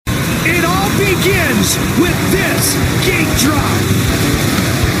begins with this gate drop.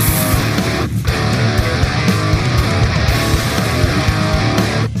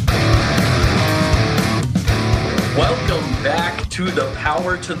 Welcome back to the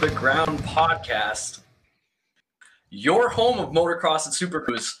Power to the Ground podcast, your home of motocross and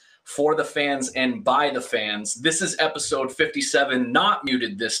supercruise for the fans and by the fans. This is episode 57, not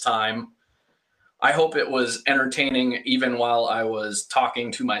muted this time. I hope it was entertaining even while I was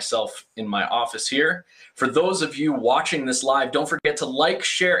talking to myself in my office here. For those of you watching this live, don't forget to like,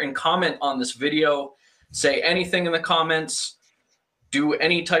 share, and comment on this video. Say anything in the comments. Do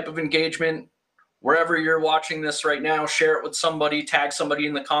any type of engagement. Wherever you're watching this right now, share it with somebody, tag somebody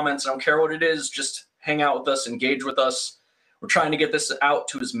in the comments. I don't care what it is. Just hang out with us, engage with us. We're trying to get this out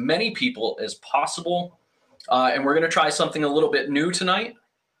to as many people as possible. And we're going to try something a little bit new tonight.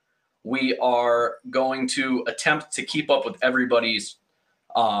 We are going to attempt to keep up with everybody's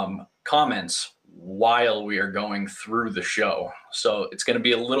comments while we are going through the show. So it's going to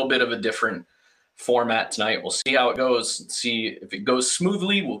be a little bit of a different format tonight. We'll see how it goes. See if it goes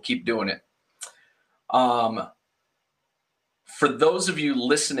smoothly, we'll keep doing it. For those of you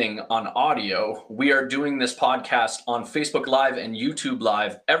listening on audio, we are doing this podcast on Facebook Live and YouTube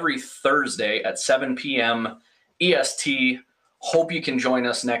Live every Thursday at 7 p.m. EST. Hope you can join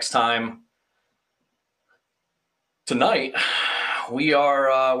us next time. Tonight,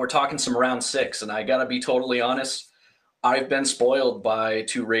 we're talking some round 6, and I gotta be totally honest, I've been spoiled by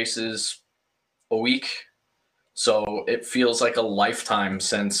 2 races a week, so it feels like a lifetime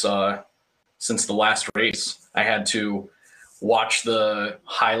since the last race. I had to watch the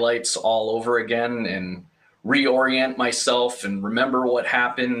highlights all over again and reorient myself and remember what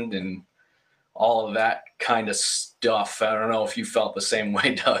happened and all of that kind of stuff. I don't know if you felt the same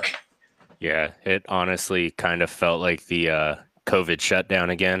way, Doug. Yeah, it honestly kind of felt like the COVID shutdown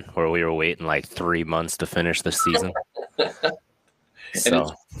again, where we were waiting like 3 months to finish the season.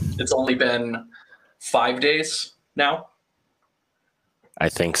 So it's only been 5 days now. I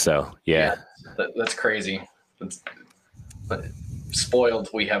think so. Yeah. That's crazy. But spoiled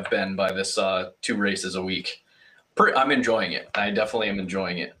we have been by this 2 races a week. I'm enjoying it. I definitely am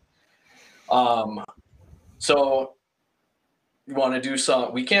enjoying it. So you want to do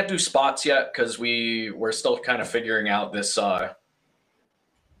some? We can't do spots yet because we're still kind of figuring out this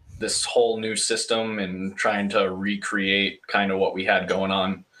this whole new system and trying to recreate kind of what we had going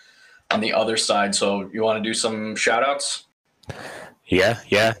on the other side. So you want to do some shout outs?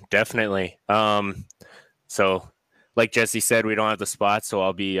 Yeah, definitely. So like Jesse said, we don't have the spots, so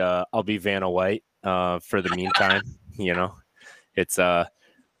I'll be Vanna White for the meantime. You know, it's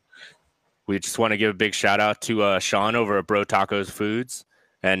we just want to give a big shout out to Sean over at Bro Tacos Foods,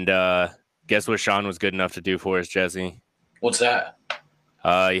 and guess what Sean was good enough to do for us, Jesse? What's that?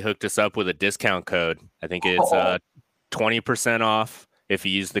 He hooked us up with a discount code. I think it's 20% off if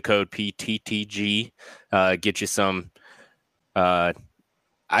you use the code PTTG. Get you some.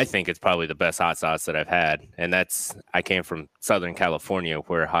 I think it's probably the best hot sauce that I've had. And I came from Southern California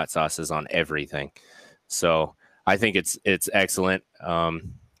where hot sauce is on everything. So I think it's excellent.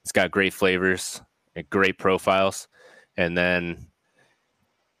 It's got great flavors and great profiles. And then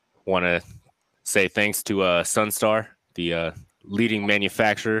want to say thanks to Sunstar, the leading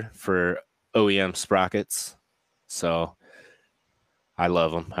manufacturer for OEM sprockets. So I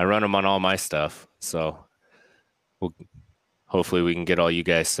love them. I run them on all my stuff. So hopefully we can get all you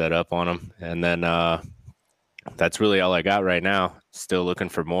guys set up on them. And then that's really all I got right now. Still looking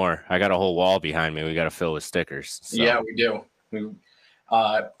for more. I got a whole wall behind me. We got to fill with stickers. So. Yeah, we do.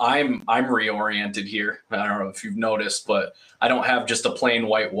 I'm reoriented here. I don't know if you've noticed, but I don't have just a plain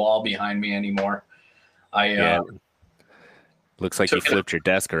white wall behind me anymore. Looks like you flipped your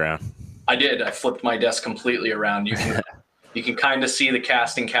desk around. I did. I flipped my desk completely around. You can kind of see the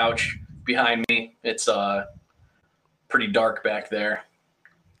casting couch behind me. It's pretty dark back there.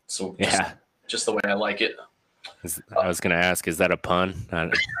 So just the way I like it. I was going to ask, is that a pun?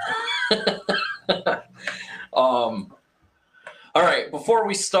 All right. Before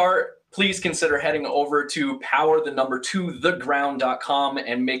we start, please consider heading over to power2theground.com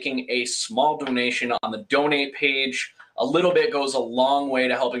and making a small donation on the donate page. A little bit goes a long way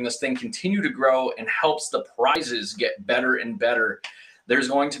to helping this thing continue to grow and helps the prizes get better and better. There's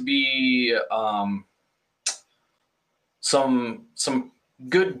going to be some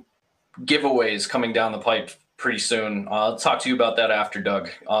good giveaways coming down the pipe pretty soon. I'll talk to you about that after, Doug.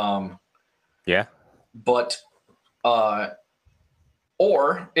 Yeah. But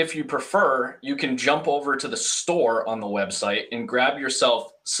or if you prefer, you can jump over to the store on the website and grab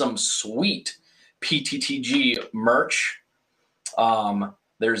yourself some sweet PTTG merch.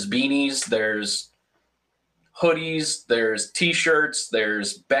 There's beanies, there's hoodies, there's t-shirts,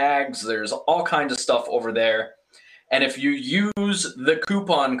 there's bags, there's all kinds of stuff over there. And if you use the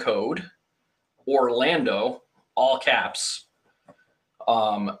coupon code Orlando, all caps,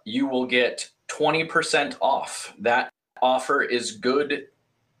 you will get 20% off. That offer is good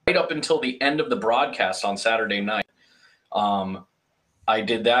right up until the end of the broadcast on Saturday night. I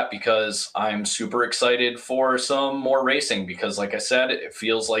did that because I'm super excited for some more racing because, like I said, it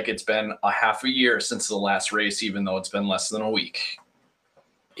feels like it's been a half a year since the last race, even though it's been less than a week.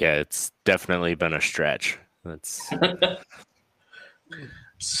 Yeah, it's definitely been a stretch. That's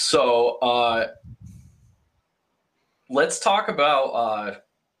so. Let's talk a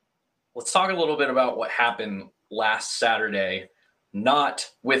little bit about what happened last Saturday, not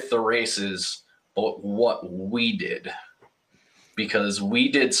with the races, but what we did. Because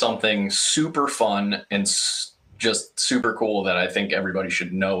we did something super fun and just super cool that I think everybody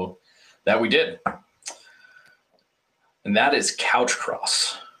should know that we did. And that is couch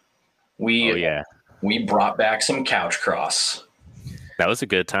cross. We brought back some couch cross. That was a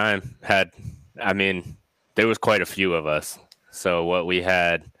good time. There was quite a few of us. So what we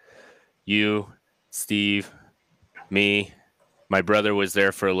had, you, Steve, me, my brother was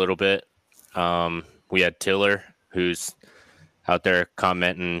there for a little bit. We had Tiller, who's out there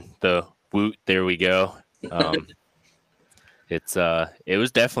commenting the woot, there we go. It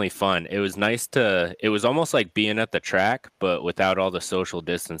was definitely fun. It was nice it was almost like being at the track, but without all the social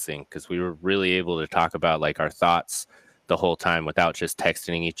distancing, because we were really able to talk about like our thoughts the whole time without just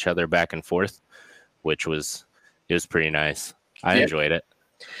texting each other back and forth, it was pretty nice. I enjoyed it.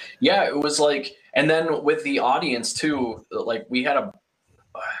 Yeah, it was like, and then with the audience too, like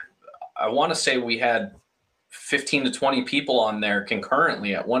I want to say we had 15 to 20 people on there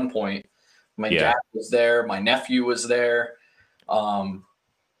concurrently at one point. My dad was there. My nephew was there.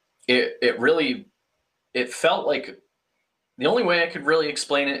 It felt like, the only way I could really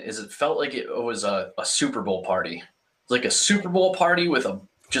explain it is it felt like it was a Super Bowl party. It's like a Super Bowl party with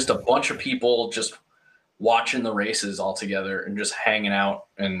just a bunch of people just watching the races all together and just hanging out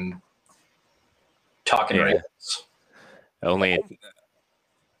and talking races.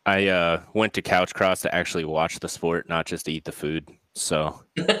 I went to Couch Cross to actually watch the sport, not just to eat the food. So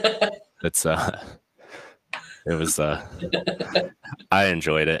it's it was I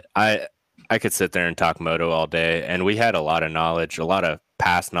enjoyed it. I could sit there and talk moto all day, and we had a lot of knowledge, a lot of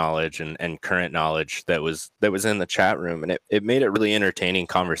past knowledge and current knowledge that was in the chat room, and it made it really entertaining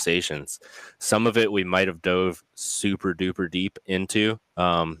conversations. Some of it we might have dove super duper deep into,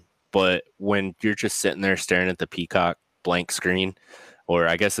 but when you're just sitting there staring at the Peacock blank screen, or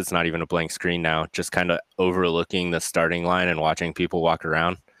I guess it's not even a blank screen now, just kind of overlooking the starting line and watching people walk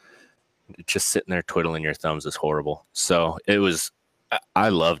around, just sitting there twiddling your thumbs is horrible. So I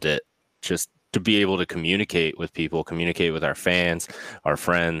loved it, just to be able to communicate with people, communicate with our fans, our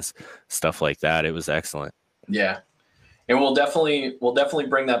friends, stuff like that. It was excellent. Yeah. And we'll definitely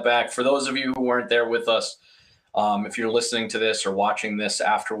bring that back. For those of you who weren't there with us, if you're listening to this or watching this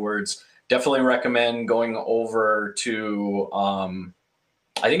afterwards, definitely recommend going over to,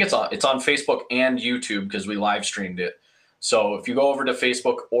 I think it's on Facebook and YouTube because we live streamed it. So if you go over to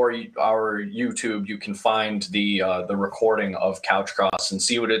Facebook or our YouTube, you can find the recording of Couch Cross and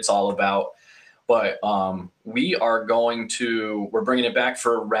see what it's all about. But we're bringing it back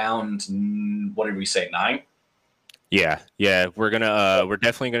for round, what did we say, 9? Yeah. We're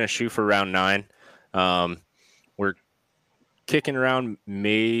definitely gonna shoot for round 9. We're kicking around,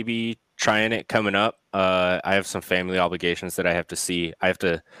 maybe trying it coming up. I have some family obligations that I have to see. I have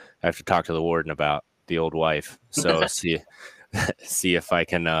to talk to the warden about the old wife. So see if I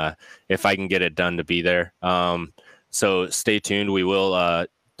can get it done to be there. So stay tuned. We will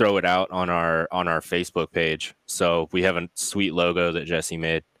throw it out on our Facebook page. So we have a sweet logo that Jesse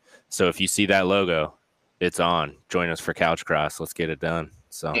made. So if you see that logo, it's on. Join us for Couch Cross. Let's get it done.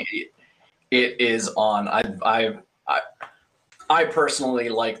 So it is on. I personally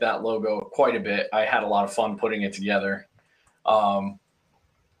like that logo quite a bit. I had a lot of fun putting it together.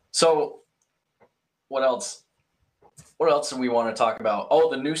 So what else? What else do we want to talk about? Oh,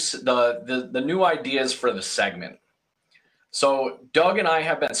 the new ideas for the segment. So Doug and I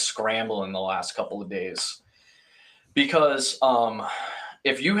have been scrambling the last couple of days because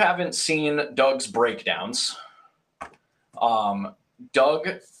if you haven't seen Doug's breakdowns, Doug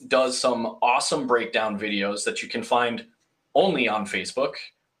does some awesome breakdown videos that you can find only on Facebook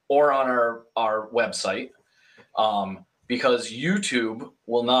or on our website, because YouTube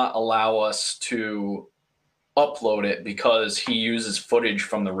will not allow us to upload it because he uses footage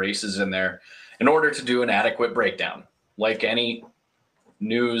from the races in there in order to do an adequate breakdown, like any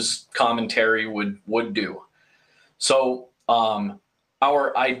news commentary would do. So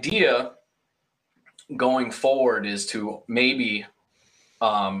our idea going forward is to maybe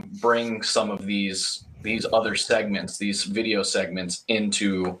bring some of these other segments, these video segments,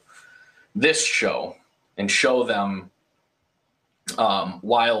 into this show and show them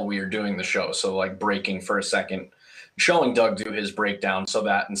while we are doing the show. So like breaking for a second, showing Doug do his breakdown, so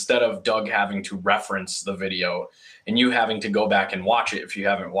that instead of Doug having to reference the video and you having to go back and watch it, if you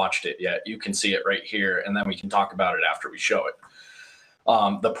haven't watched it yet, you can see it right here, and then we can talk about it after we show it.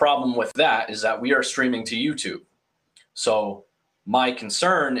 The problem with that is that we are streaming to YouTube. So my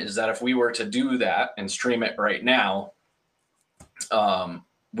concern is that if we were to do that and stream it right now,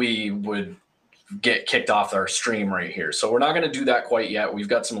 we would get kicked off our stream right here. So we're not going to do that quite yet. We've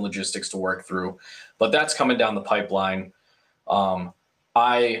got some logistics to work through, but that's coming down the pipeline.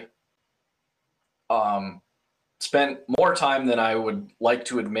 I spent more time than I would like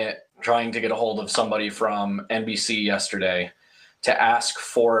to admit trying to get a hold of somebody from NBC yesterday to ask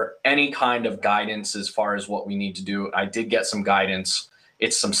for any kind of guidance as far as what we need to do. I did get some guidance.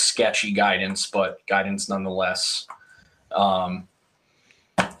 It's some sketchy guidance, but guidance nonetheless.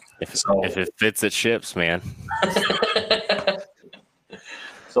 If it fits, it ships, man.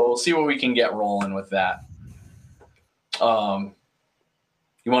 So we'll see what we can get rolling with that.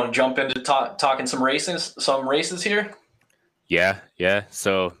 You want to jump into talking some races here? Yeah.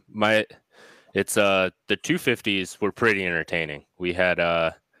 So it's the 250s were pretty entertaining. We had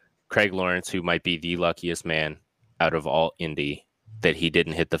Craig Lawrence, who might be the luckiest man out of all Indy that he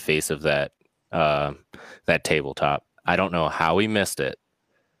didn't hit the face of that tabletop. I don't know how he missed it,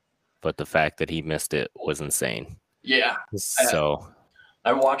 but the fact that he missed it was insane. Yeah. So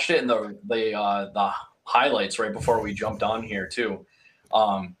I watched it in the highlights right before we jumped on here too.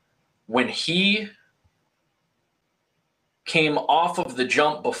 When he came off of the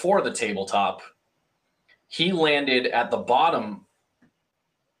jump before the tabletop, he landed at the bottom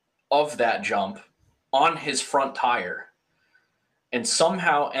of that jump on his front tire and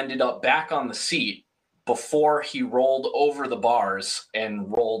somehow ended up back on the seat before he rolled over the bars and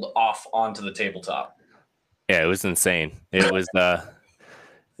rolled off onto the tabletop. Yeah, it was insane. It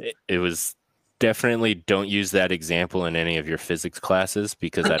was definitely, don't use that example in any of your physics classes,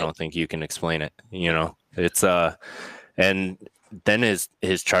 because I don't think you can explain it. It's and then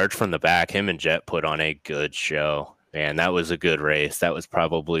his charge from the back, him and Jet put on a good show. Man, that was a good race. That was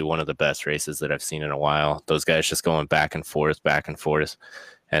probably one of the best races that I've seen in a while. Those guys just going back and forth.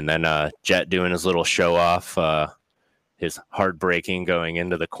 And then Jet doing his little show off, his hard braking going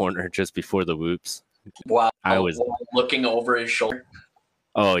into the corner just before the whoops. Wow. I was looking over his shoulder.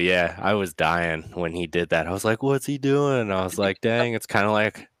 Oh, yeah. I was dying when he did that. I was like, what's he doing? I was like, dang, it's kind of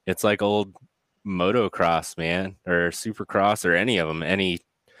like, it's like old motocross, man, or supercross, or any of them, any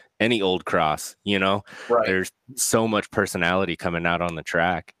old cross, Right. There's so much personality coming out on the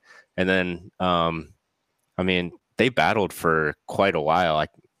track. And then, I mean, they battled for quite a while,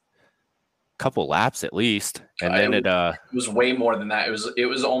 like a couple laps at least. And then it was way more than that. It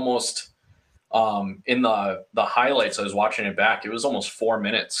was almost, in the highlights, I was watching it back, it was almost 4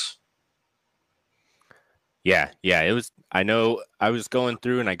 minutes. Yeah, it was. I know I was going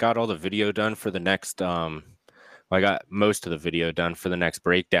through and I got all the video done for the next, I got most of the video done for the next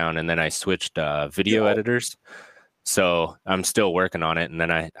breakdown, and then I switched video editors. So I'm still working on it. And then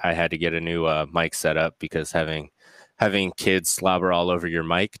I had to get a new mic set up, because having kids slobber all over your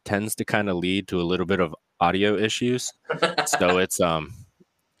mic tends to kind of lead to a little bit of audio issues. So it's,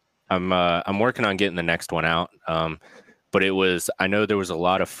 I'm working on getting the next one out. But I know there was a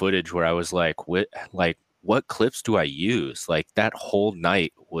lot of footage where I was like, what clips do I use? Like, that whole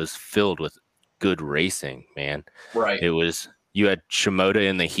night was filled with good racing, man. Right. You had Shimoda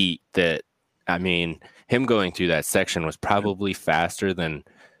in the heat that, I mean, him going through that section was probably faster than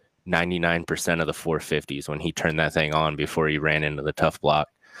 99% of the 450s when he turned that thing on before he ran into the tough block.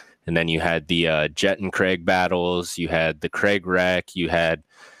 And then you had the Jet and Craig battles. You had the Craig wreck. You had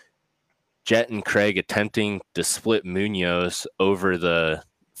Jet and Craig attempting to split Munoz over the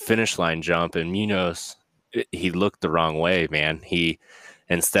finish line jump, and Munoz, he looked the wrong way, man. He,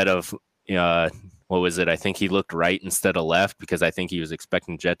 instead of, what was it? I think he looked right instead of left, because I think he was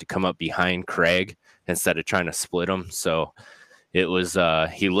expecting Jet to come up behind Craig instead of trying to split him. So it was,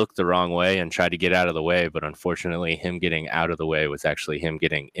 he looked the wrong way and tried to get out of the way, but unfortunately him getting out of the way was actually him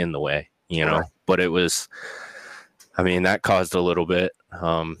getting in the way, Right. But it was, I mean, that caused a little bit.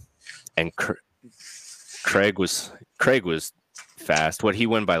 And Craig was fast. He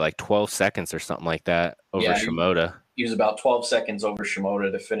won by like 12 seconds or something like that over Shimoda. He was about 12 seconds over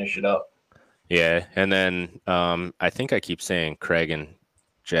Shimoda to finish it up. Yeah, and then I think I keep saying Craig and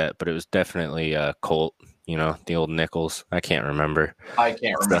Jet, but it was definitely Colt. You know, the old Nichols. I can't remember. I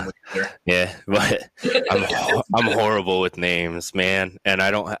can't remember either. Yeah, but I'm horrible with names, man. And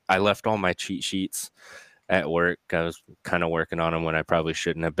I left all my cheat sheets at work. I was kind of working on them when I probably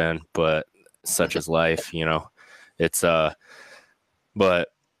shouldn't have been, but such is life, you know. It's but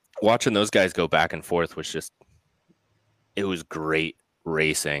watching those guys go back and forth it was great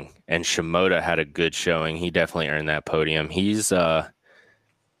racing. And Shimoda had a good showing. He definitely earned that podium. He's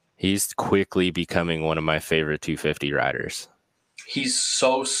quickly becoming one of my favorite 250 riders. He's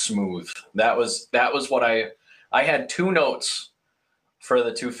so smooth. That was what I had 2 notes for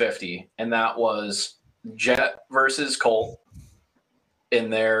the 250, and that was Jet versus Colt.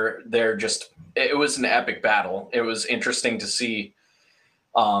 And they're just, it was an epic battle. It was interesting to see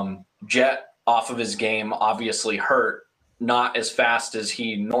Jet off of his game, obviously hurt, not as fast as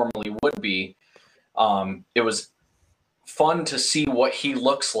he normally would be. It was fun to see what he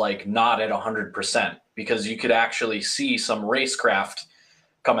looks like not at 100%, because you could actually see some racecraft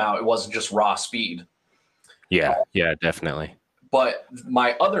come out. It wasn't just raw speed. Yeah, definitely. But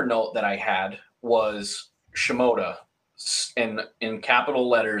my other note that I had was Shimoda in capital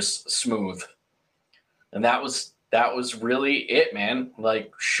letters, smooth. And that was really it, man.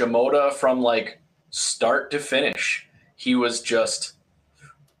 Like Shimoda from like start to finish, he was just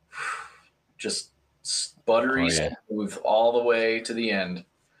buttery smooth all the way to the end.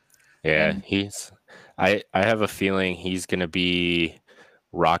 Yeah, I have a feeling he's going to be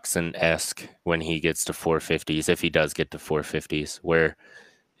Roxon-esque when he gets to 450s, if he does get to 450s, where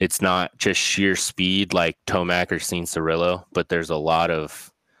it's not just sheer speed like Tomac or Cianciarulo, but there's a lot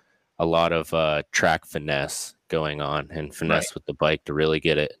of track finesse going on, and finesse with the bike to really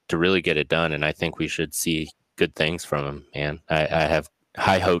get it done. And I think we should see good things from him, man. I have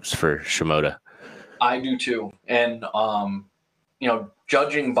high hopes for Shimoda. I do too. And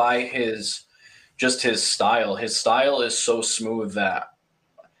judging by his style is so smooth that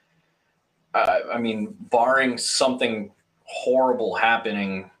barring something horrible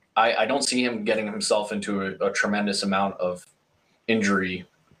happening, I don't see him getting himself into a tremendous amount of injury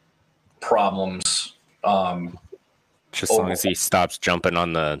problems. Just as long as he stops jumping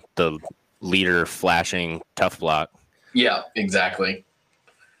on the leader flashing tough block. Yeah, exactly.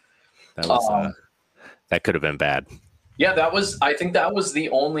 That was that could have been bad. Yeah, I think that was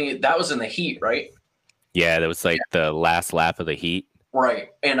in the heat, right? Yeah, that was like the last lap of the heat.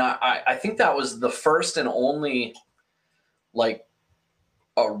 Right. And I think that was the first and only like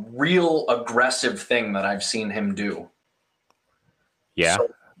a real aggressive thing that I've seen him do. Yeah.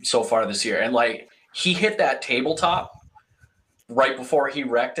 So far this year. And like he hit that tabletop right before he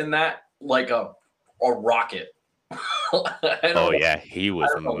wrecked in that like a rocket. Oh yeah, he was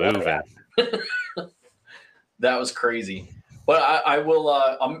moving. That was crazy. But I will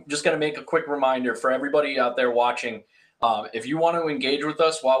I'm just going to make a quick reminder for everybody out there watching. If you want to engage with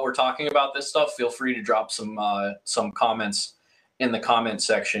us while we're talking about this stuff, feel free to drop some comments in the comment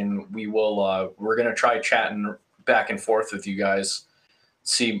section. We're going to try chatting back and forth with you guys.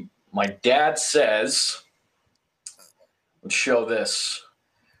 See, my dad says, let's show this.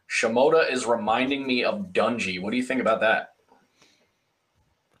 Shimoda is reminding me of Dungey. What do you think about that?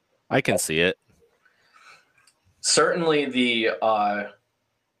 I can see it. Certainly the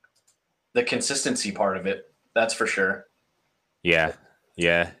consistency part of it, that's for sure. Yeah.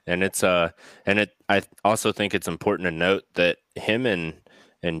 And I also think it's important to note that him and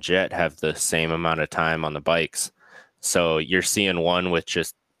Jet have the same amount of time on the bikes. So you're seeing one with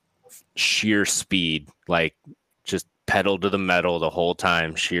just sheer speed, like just pedal to the metal the whole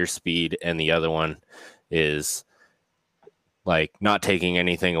time, sheer speed, and the other one is like not taking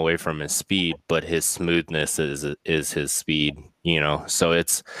anything away from his speed, but his smoothness is his speed, you know. So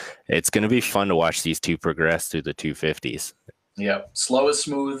it's going to be fun to watch these two progress through the 250s. Yep, slow is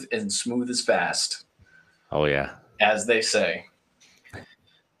smooth and smooth is fast. Oh yeah, as they say.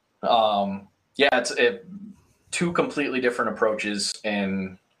 It's two completely different approaches,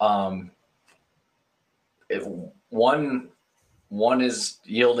 and one is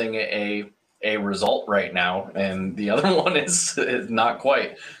yielding a result right now, and the other one is not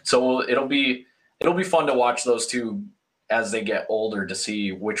quite. So it'll be fun to watch those two as they get older to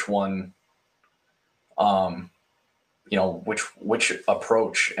see which one, which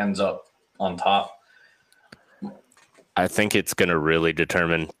approach ends up on top. I think it's going to really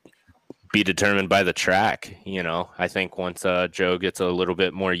be determined by the track. You know, I think once Joe gets a little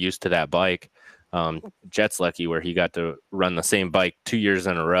bit more used to that bike, Jet's lucky where he got to run the same bike 2 years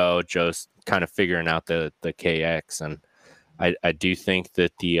in a row. Joe's kind of figuring out the KX, and I do think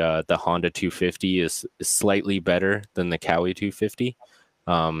that the Honda 250 is slightly better than the Kawi 250.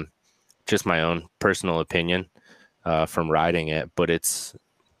 Just my own personal opinion from riding it, but it's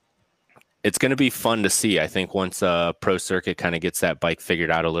going to be fun to see. I think once Pro Circuit kind of gets that bike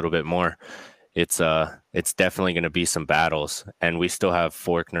figured out a little bit more, it's definitely going to be some battles, and we still have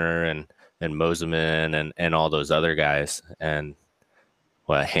Forkner and Moseman and all those other guys, and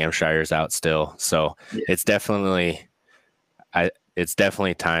Hampshire's out still. So it's definitely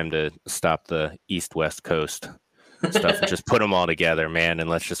time to stop the East-West Coast stuff and just put them all together, man, and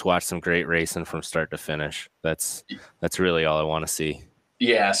let's just watch some great racing from start to finish. That's really all I want to see.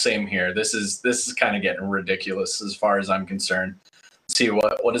 Yeah, same here. This is kind of getting ridiculous as far as I'm concerned. Let's see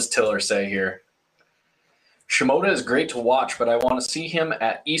what does Tiller say here. Shimoda is great to watch, but I want to see him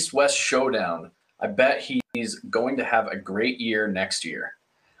at East-West Showdown. I bet he's going to have a great year next year.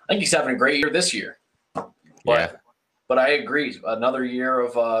 I think he's having a great year this year. But I agree. Another year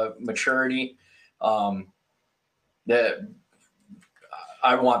of maturity. That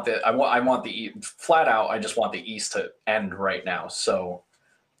I want the flat out. I just want the East to end right now. So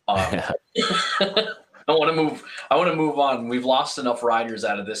I want to move on. We've lost enough riders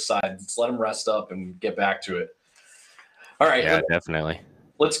out of this side. Let's let them rest up and get back to it. All right. Yeah, definitely.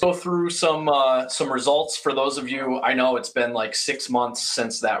 Let's go through some results for those of you. I know it's been like 6 months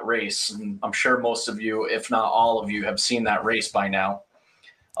since that race, and I'm sure most of you, if not all of you, have seen that race by now.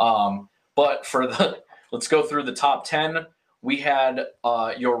 But let's go through the top 10. We had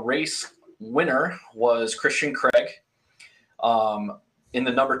your race winner was Christian Craig. In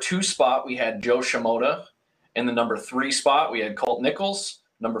the number 2 spot, we had Joe Shimoda. In the number 3 spot, we had Colt Nichols.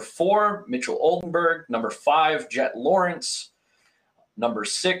 Number 4, Mitchell Oldenburg. Number 5, Jet Lawrence. Number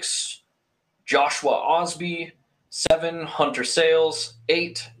 6, Joshua Osby. 7, Hunter Sales.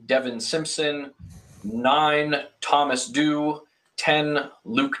 8, Devin Simpson. 9, Thomas Dew. 10,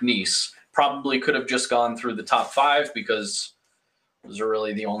 Luke Neese. Probably could have just gone through the top 5 because those are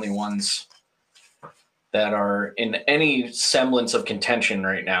really the only ones that are in any semblance of contention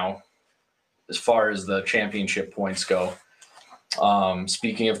right now as far as the championship points go.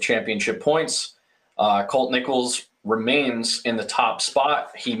 Speaking of championship points, Colt Nichols remains in the top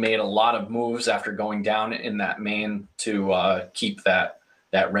spot. He made a lot of moves after going down in that main to keep that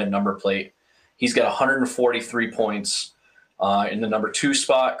red number plate. He's got 143 points. In the number 2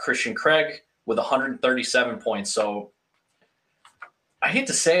 spot, Christian Craig with 137 points. So I hate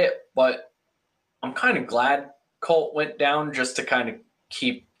to say it, but I'm kind of glad Colt went down just to kind of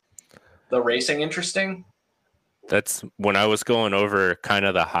keep the racing interesting. That's when I was going over kind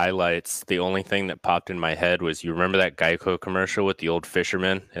of the highlights. The only thing that popped in my head was, you remember that Geico commercial with the old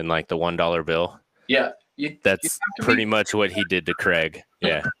fisherman and like the $1 bill? Yeah. That's pretty much what he did to Craig.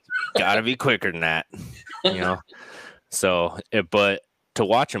 Yeah. Gotta be quicker than that, you know? So, but to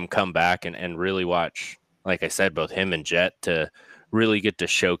watch him come back and really watch, like I said, both him and Jet to really get to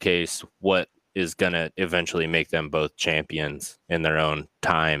showcase what is going to eventually make them both champions in their own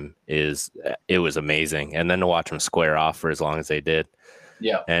time it was amazing. And then to watch them square off for as long as they did.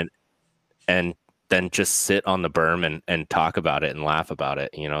 Yeah. And then just sit on the berm and talk about it and laugh about it.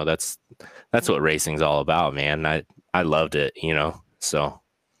 You know, that's what racing's all about, man. I loved it, you know, so.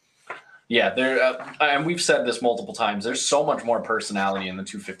 Yeah, and we've said this multiple times. There's so much more personality in the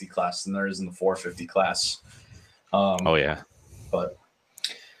 250 class than there is in the 450 class. Oh yeah, but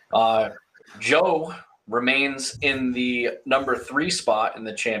Joe remains in the number 3 spot in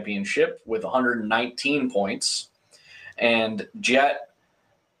the championship with 119 points, and Jet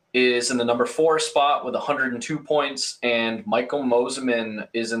is in the number 4 spot with 102 points, and Michael Moseman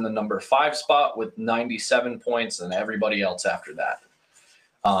is in the number 5 spot with 97 points, and everybody else after that.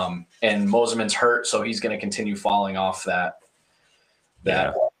 And Moseman's hurt, so he's going to continue falling off that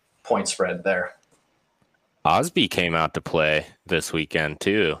point spread there. Osby came out to play this weekend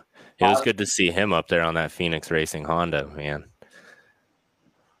too. It was good to see him up there on that Phoenix Racing Honda, man.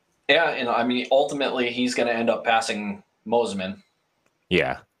 Yeah, and I mean, ultimately, he's going to end up passing Moseman.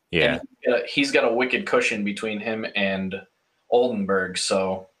 Yeah. And he's got a wicked cushion between him and Oldenburg,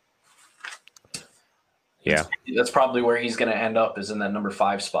 so yeah, that's probably where he's going to end up, is in that number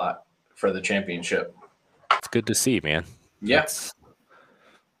 5 spot for the championship. It's good to see, man. Yeah.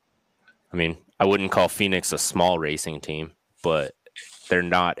 I mean, I wouldn't call Phoenix a small racing team, but they're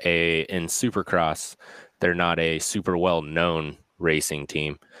not in Supercross. They're not a super well-known racing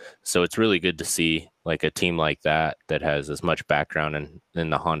team. So it's really good to see like a team like that has as much background in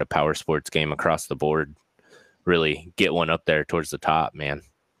the Honda Power Sports game across the board really get one up there towards the top, man.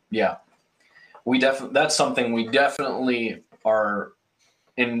 Yeah. That's something we definitely are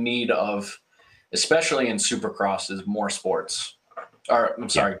in need of, especially in Supercross, is more sports.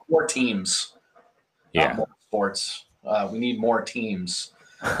 More teams. Yeah. More sports. We need more teams.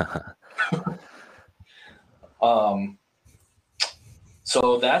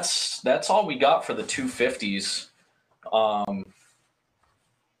 So that's all we got for the 250s.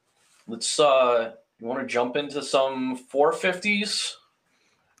 Let's you want to jump into some 450s?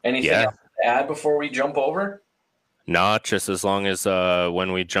 Anything else to add before we jump over? Not just as long as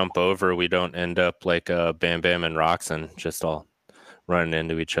when we jump over, we don't end up like Bam Bam and Roxon, just all running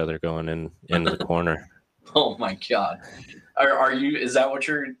into each other going into the corner. Oh my God. Are you is that what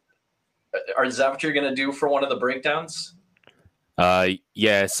you're gonna do for one of the breakdowns?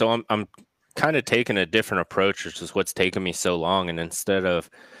 Yeah, so I'm kind of taking a different approach, which is what's taken me so long. And instead of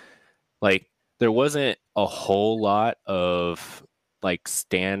like there wasn't a whole lot of like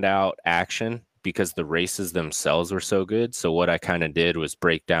standout action because the races themselves were so good. So what I kind of did was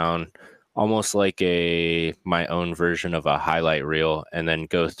break down almost like my own version of a highlight reel, and then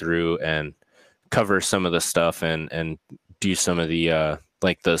go through and cover some of the stuff and do some of the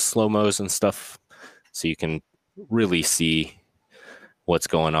like the slow-mos and stuff, so you can really see what's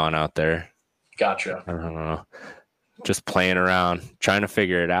going on out there. Gotcha. I don't know. Just playing around, trying to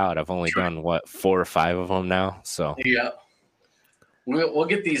figure it out. I've only done 4 or 5 of them now. So yeah, we'll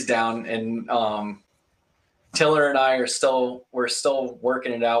get these down, and Tiller and I we're still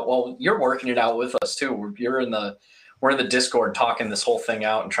working it out. Well, you're working it out with us too. We're in the Discord talking this whole thing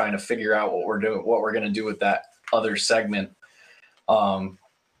out and trying to figure out what we're going to do with that other segment.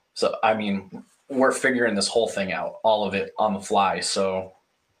 So I mean, we're figuring this whole thing out, all of it on the fly. So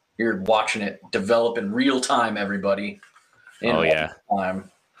you're watching it develop in real time, everybody. Yeah.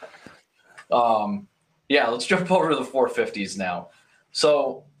 Yeah, let's jump over to the 450s now.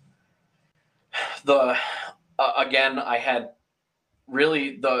 So again, I had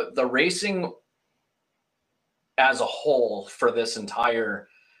really the racing as a whole for this entire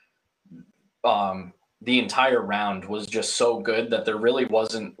the entire round was just so good that there really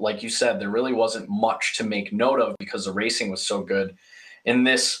wasn't, like you said, there really wasn't much to make note of because the racing was so good. In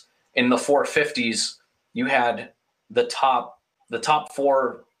the 450s, you had the top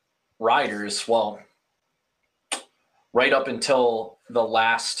 4 riders, well, right up until the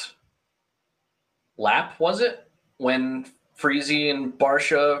last lap, was it? When Freezy and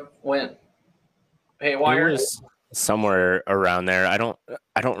Barcia went haywire? It was somewhere around there. I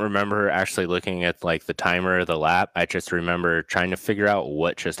don't remember actually looking at like the timer of the lap. I just remember trying to figure out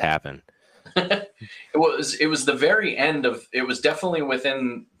what just happened. It was the very end of, it was definitely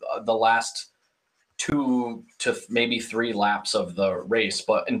within the last 2 to maybe 3 laps of the race,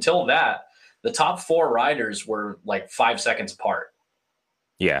 but until that, the top 4 riders were like 5 seconds apart.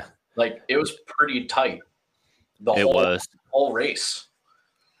 Yeah, like it was pretty tight. The whole race,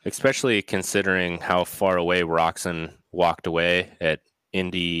 especially considering how far away Roxon walked away at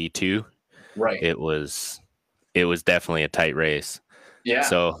Indy 2. Right. It was definitely a tight race. Yeah.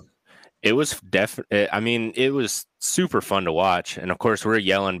 So it was I mean, it was super fun to watch. And of course, we're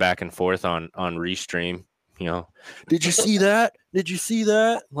yelling back and forth on Restream, you know, did you see that? Did you see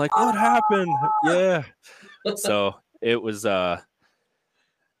that? Like, what happened? Yeah. So it was,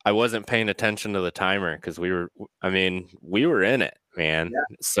 I wasn't paying attention to the timer because we were in it, man. Yeah.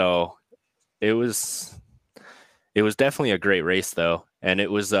 So it was definitely a great race though. And it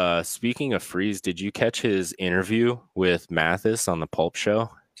was, speaking of Freeze, did you catch his interview with Mathis on the Pulp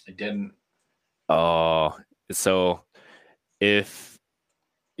Show? I didn't. Oh, so if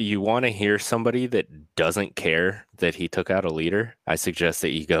you want to hear somebody that doesn't care that he took out a leader, I suggest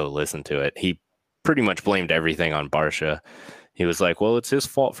that you go listen to it. He pretty much blamed everything on Barcia. He was like, well, it's his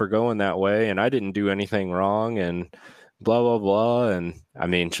fault for going that way, and I didn't do anything wrong, and blah, blah, blah. And I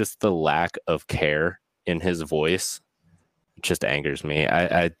mean, just the lack of care in his voice just angers me.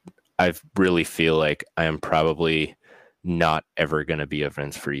 I really feel like I am probably not ever going to be a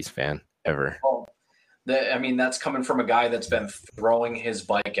Vince Freeze fan, ever. Oh, I mean, that's coming from a guy that's been throwing his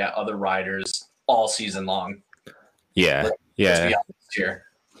bike at other riders all season long. Yeah. Let's be honest here.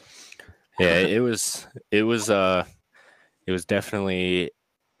 Yeah, it was definitely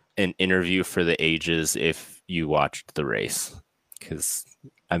an interview for the ages if you watched the race. Because,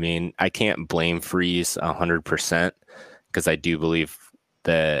 I mean, I can't blame Freeze 100% because I do believe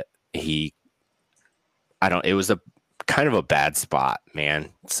that it was a kind of a bad spot, man.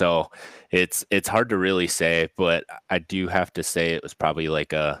 So it's hard to really say, but I do have to say it was probably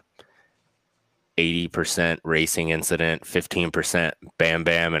like a 80% racing incident, 15% Bam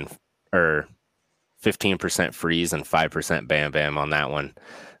Bam, or 15% Freeze and 5% Bam Bam on that one.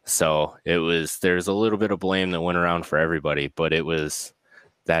 So there's a little bit of blame that went around for everybody, but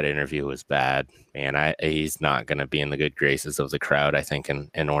that interview was bad, man. He's not going to be in the good graces of the crowd, I think,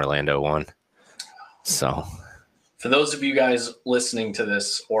 in Orlando 1. So For those of you guys listening to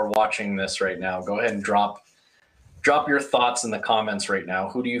this or watching this right now, go ahead and drop your thoughts in the comments right now.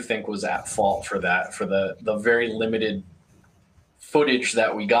 Who do you think was at fault for that, for the very limited footage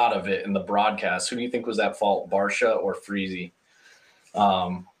that we got of it in the broadcast? Who do you think was at fault, Barcia or Freezy?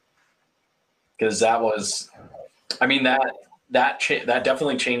 Because that was, I mean, that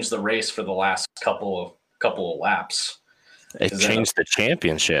definitely changed the race for the last couple of laps. It changed the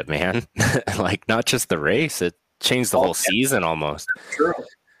championship, man. Like, not just the race, it changed the whole season almost. True.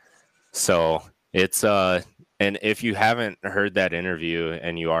 So it's and if you haven't heard that interview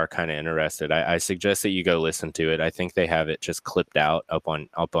and you are kind of interested, I suggest that you go listen to it. I think they have it just clipped out up on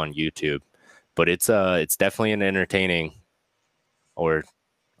YouTube, but it's definitely an entertaining, or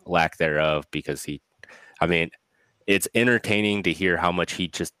lack thereof, because it's entertaining to hear how much he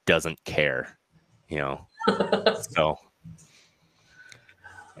just doesn't care,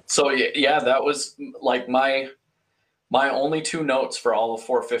 So yeah, that was like my only two notes for all of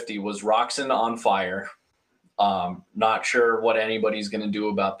 450 was Roczen on fire. Not sure what anybody's going to do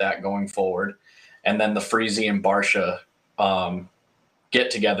about that going forward. And then the Freezy and Barcia get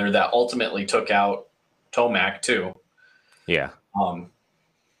together that ultimately took out Tomac too. Yeah.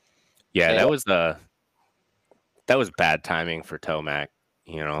 That was bad timing for Tomac,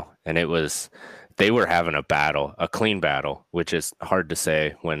 and they were having a clean battle, which is hard to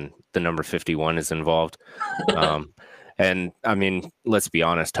say when the number 51 is involved. And I mean, let's be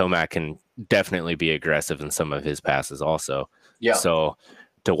honest, Tomac can definitely be aggressive in some of his passes also. Yeah. So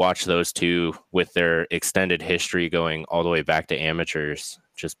to watch those two with their extended history going all the way back to amateurs,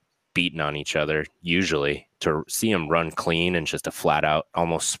 just beating on each other, usually to see them run clean and just a flat out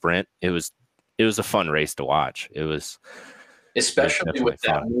almost sprint, it was a fun race to watch. It was, especially with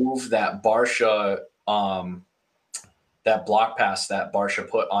that move that Barcia, that block pass that Barcia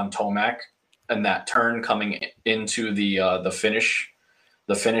put on Tomac, and that turn coming into the finish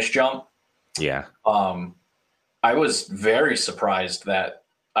jump. Yeah. I was very surprised that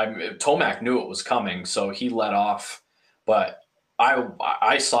Tomac knew it was coming, so he let off. But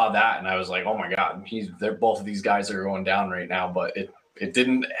I saw that and I was like, oh my God, both of these guys are going down right now. But it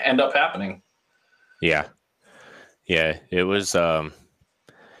didn't end up happening. Yeah. Yeah. It was kind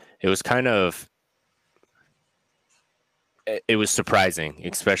of, it was surprising,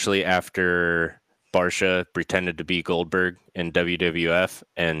 especially after Barcia pretended to be Goldberg in WWF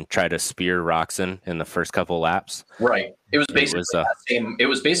and tried to spear Roczen in the first couple laps. Right. It was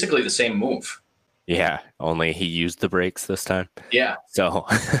basically the same move. Yeah, only he used the brakes this time. Yeah. So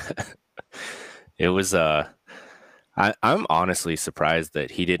it was I'm honestly surprised that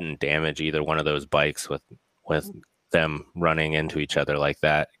he didn't damage either one of those bikes with them running into each other like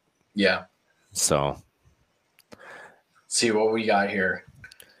that. Yeah. So let's see what we got here.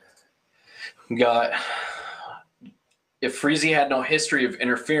 We got, if Freezy had no history of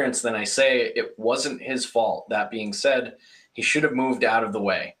interference, then I say it wasn't his fault. That being said, he should have moved out of the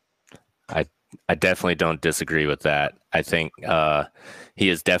way. I definitely don't disagree with that. I think he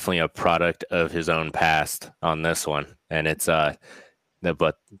is definitely a product of his own past on this one, and it's but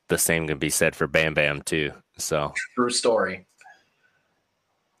the same can be said for Bam Bam too. So true story.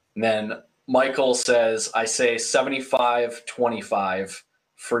 And then Michael says, I say 75-25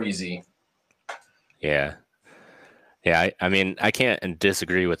 Freezy. Yeah. Yeah, I mean, I can't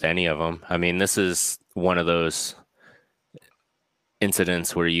disagree with any of them. I mean, this is one of those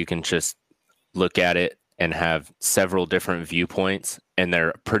incidents where you can just look at it and have several different viewpoints, and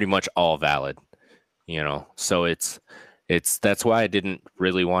they're pretty much all valid, So that's why I didn't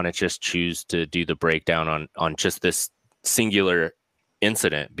really want to just choose to do the breakdown on just this singular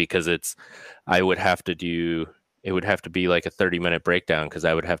incident, because it would have to be like a 30-minute breakdown, because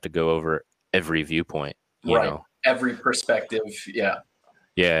I would have to go over every viewpoint, you know, every perspective. Yeah.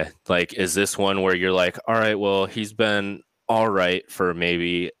 Yeah. Like, is this one where you're like, all right, well, he's been all right for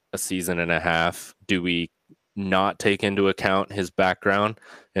maybe a season and a half. Do we not take into account his background?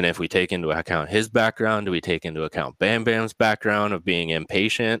 And if we take into account his background, do we take into account Bam Bam's background of being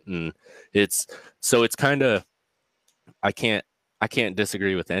impatient? And it's kind of, I can't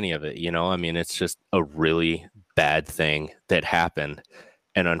disagree with any of it. I mean, it's just a really bad thing that happened.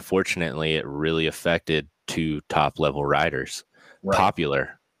 And unfortunately, it really affected two top-level riders,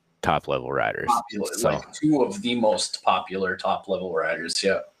 popular top-level riders. Like two of the most popular top-level riders,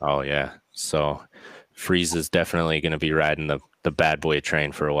 yeah. Oh, yeah. So Freeze is definitely going to be riding the bad boy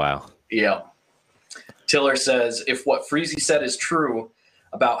train for a while. Yeah. Tiller says, if what Freezy said is true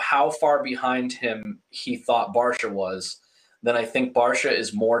about how far behind him he thought Barcia was, then I think Barcia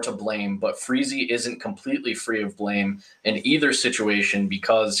is more to blame, but Freezy isn't completely free of blame in either situation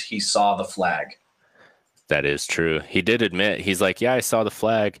because he saw the flag. That is true. He did admit, he's like, yeah, I saw the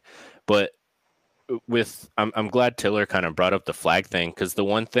flag, but I'm glad Tiller kind of brought up the flag thing, because the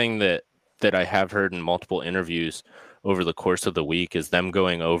one thing that I have heard in multiple interviews over the course of the week is them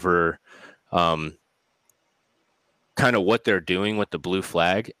going over kind of what they're doing with the blue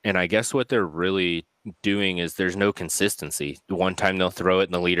flag. And I guess what they're really doing is there's no consistency. One time they'll throw it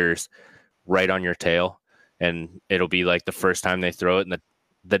and the leader's right on your tail, and it'll be like the first time they throw it, and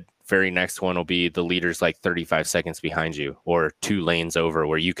the very next one will be the leader's like 35 seconds behind you, or 2 lanes over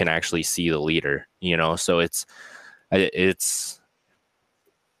where you can actually see the leader, so it's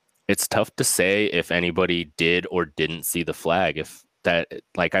tough to say if anybody did or didn't see the flag. If that,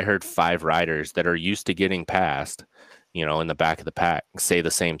 like, I heard 5 riders that are used to getting past, in the back of the pack say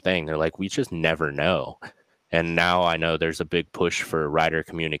the same thing. They're like, we just never know. And now I know there's a big push for rider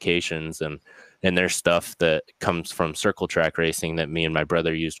communications, and there's stuff that comes from circle track racing that me and my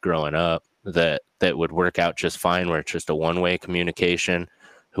brother used growing up that would work out just fine, where it's just a one-way communication.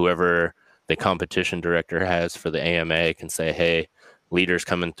 Whoever the competition director has for the AMA can say, hey, leaders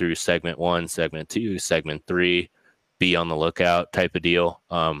coming through segment 1, segment 2, segment 3, be on the lookout, type of deal.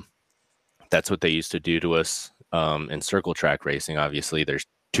 That's what they used to do to us in circle track racing. Obviously, there's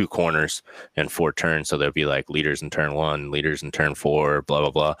 2 corners and 4 turns, so there'll be like leaders in turn 1, leaders in turn 4, blah blah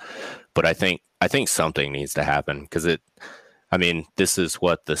blah. But I think something needs to happen, because this is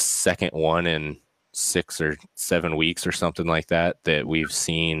what, the second one in 6 or 7 weeks or something like that we've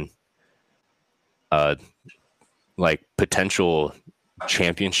seen like potential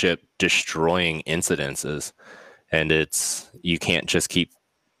championship destroying incidences, and you can't just keep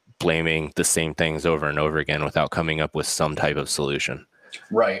blaming the same things over and over again without coming up with some type of solution.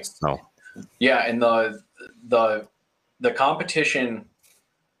 Right. So, yeah, and the competition,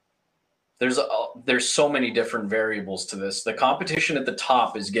 there's so many different variables to this. The competition at the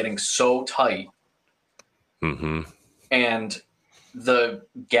top is getting so tight, and the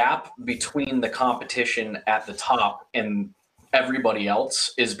gap between the competition at the top and everybody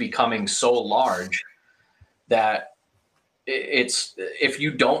else is becoming so large that if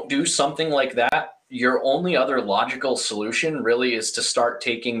you don't do something like that, your only other logical solution really is to start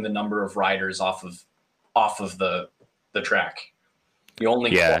taking the number of riders off of the track. You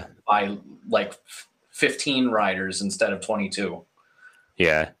only qualify like 15 riders instead of 22.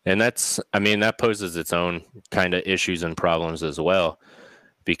 Yeah, and that poses its own kind of issues and problems as well,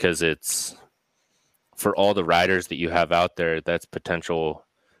 because it's, for all the riders that you have out there, that's potential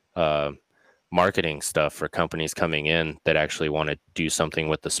marketing stuff for companies coming in that actually want to do something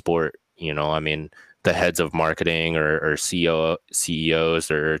with the sport. The heads of marketing or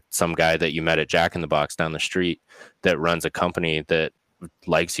CEOs, or some guy that you met at Jack in the Box down the street that runs a company that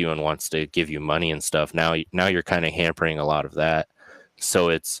likes you and wants to give you money and stuff. Now you're kind of hampering a lot of that. So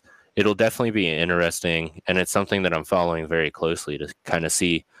it'll definitely be interesting, and it's something that I'm following very closely to kind of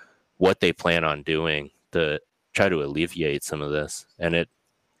see what they plan on doing to try to alleviate some of this. And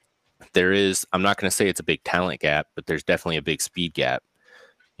I'm not going to say it's a big talent gap, but there's definitely a big speed gap,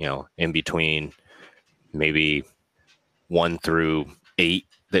 in between maybe 1 through 8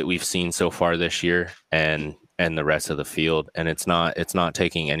 that we've seen so far this year, and the rest of the field. And it's not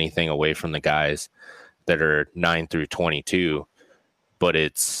taking anything away from the guys that are 9 through 22, but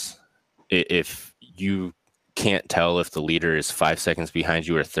if you can't tell if the leader is 5 seconds behind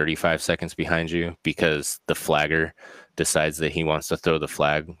you or 35 seconds behind you because the flagger decides that he wants to throw the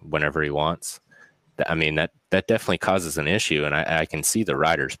flag whenever he wants, that definitely causes an issue. And I can see the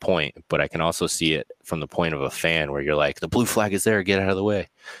rider's point, but I can also see it from the point of a fan, where you're like, the blue flag is there, get out of the way.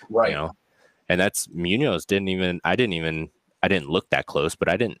 Right. And that's, Munoz I didn't look that close, but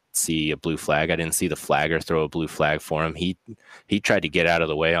I didn't see a blue flag. I didn't see the flagger throw a blue flag for him. He tried to get out of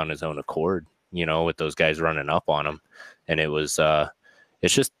the way on his own accord, with those guys running up on him. And it was,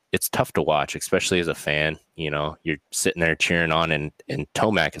 it's tough to watch, especially as a fan. You're sitting there cheering on, and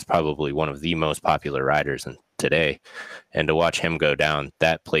Tomac is probably one of the most popular riders today. And to watch him go down,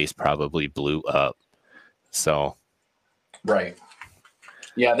 that place probably blew up. So. Right.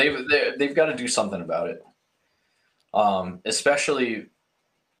 Yeah, they've got to do something about it. Especially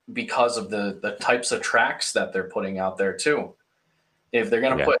because of the types of tracks that they're putting out there too. If they're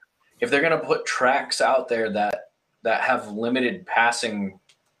gonna put tracks out there that have limited passing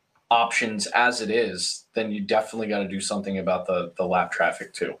options as it is, then you definitely got to do something about the lap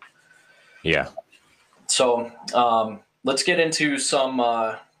traffic too. Yeah. So let's get into some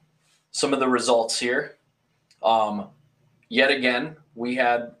of the results here. Yet again, we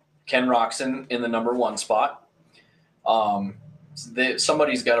had Ken Roczen in the number 1 spot.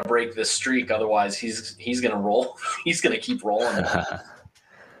 Somebody's got to break this streak, otherwise he's going to roll. He's going to keep rolling.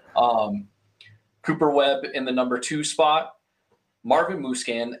 Cooper Webb in the number 2 spot. Marvin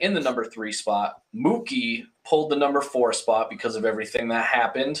Musquin in the number 3 spot. Mookie pulled the number 4 spot because of everything that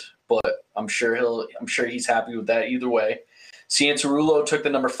happened, but I'm sure he's happy with that either way. Cianciarulo took the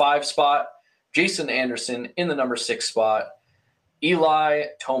number 5 spot. Jason Anderson in the number 6 spot. Eli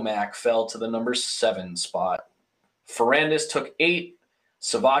Tomac fell to the number 7 spot. Ferrandis took 8.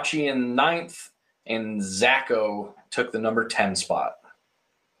 Savachi in 9th. And Zacho took the number 10 spot.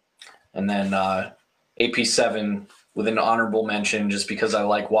 And then AP7 with an honorable mention just because I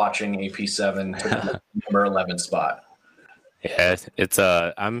like watching AP7 took the number 11 spot. Yeah, it's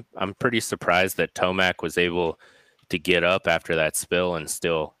I'm pretty surprised that Tomac was able to get up after that spill and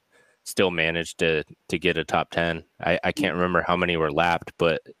still managed to get a top 10. I can't remember how many were lapped,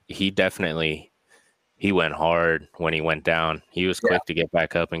 but he went hard when he went down. He was quick to get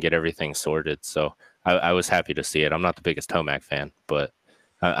back up and get everything sorted. So I was happy to see it. I'm not the biggest Tomac fan, but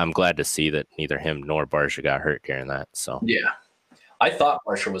I'm glad to see that neither him nor Barcia got hurt during that. So yeah, I thought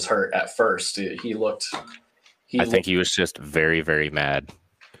Barcia was hurt at first. I think he was just very, very mad.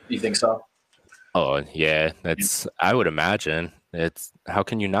 You think so? Oh yeah, I would imagine. How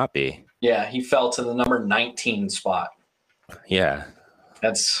can you not be? Yeah, he fell to the number 19 spot. Yeah,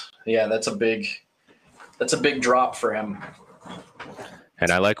 that's a big drop for him. And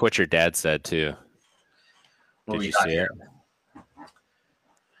I like what your dad said too. Did you see it?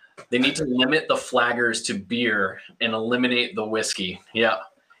 They need to limit the flaggers to beer and eliminate the whiskey. Yeah.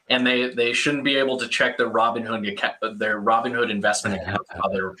 And they shouldn't be able to check their Robinhood investment account while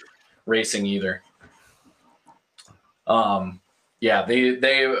they're racing either.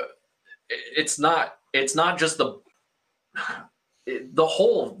 It's not just the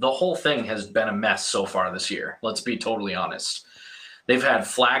whole thing has been a mess so far this year. Let's be totally honest. They've had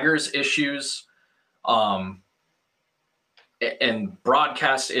flaggers issues, and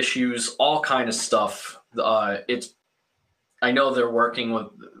broadcast issues, all kind of stuff. I know they're working with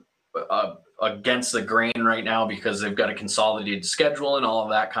against the grain right now because they've got a consolidated schedule and all of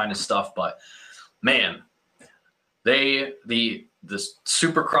that kind of stuff. But man, the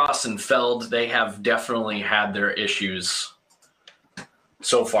Supercross and Feld, they have definitely had their issues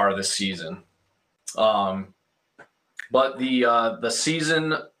so far this season. But the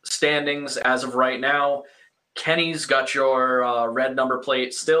season standings as of right now, Kenny's got your red number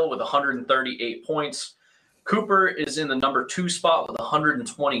plate still with 138 points. Cooper is in the number 2 spot with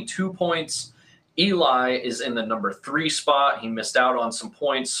 122 points. Eli is in the number 3 spot. He missed out on some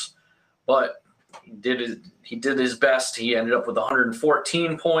points, but he did his best. He ended up with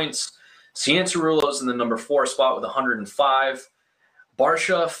 114 points. Cianciarulo's in the number 4 spot with 105.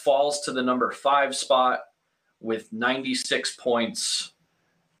 Barcia falls to the number 5 spot with 96 points.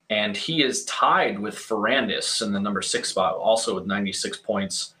 And he is tied with Ferrandis in the number 6 spot, also with 96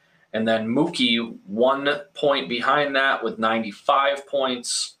 points. And then Mookie, 1 point behind that with 95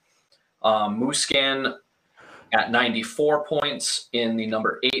 points. Musquin at 94 points in the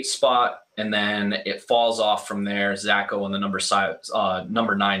number 8 spot. And then it falls off from there. Zacho in the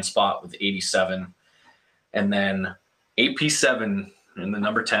number 9 spot with 87. And then AP7 in the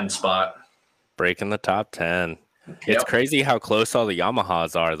number 10 spot. Breaking the top 10. It's crazy how close all the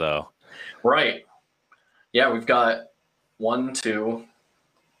Yamahas are, though. Right. Yeah, we've got 1, 2,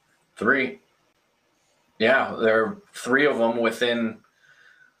 3. Yeah, there are 3 of them within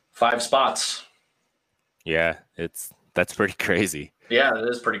 5 spots. Yeah, that's pretty crazy. Yeah, it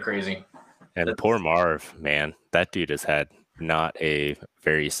is pretty crazy. And poor Marv, man, that dude has had not a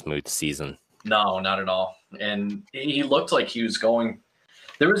very smooth season. No, not at all. And he looked like he was going.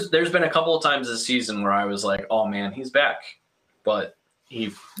 There's been a couple of times this season where I was like, oh man, he's back. But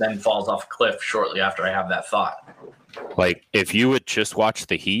he then falls off a cliff shortly after I have that thought. Like, if you would just watch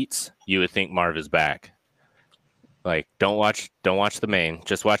the heats, you would think Marv is back. Like, don't watch the main,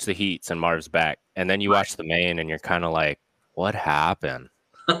 just watch the heats and Marv's back. And then you watch the main and you're kind of like, what happened?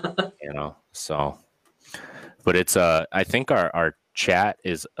 So, but it's I think our chat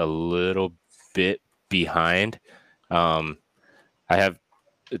is a little bit behind. I have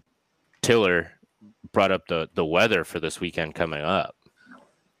Tiller brought up the weather for this weekend coming up,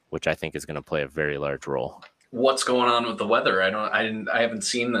 which I think is going to play a very large role. What's going on with the weather? I haven't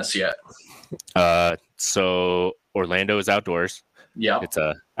seen this yet. So Orlando is outdoors. Yeah. It's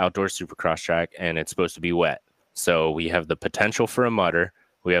a outdoor supercross track and it's supposed to be wet. So we have the potential for a mutter.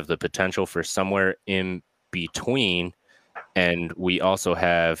 We have the potential for somewhere in between. And we also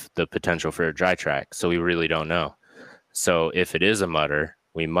have the potential for a dry track. So we really don't know. So if it is a mutter,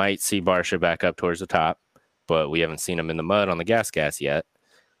 we might see Barcia back up towards the top, but we haven't seen him in the mud on the gas yet.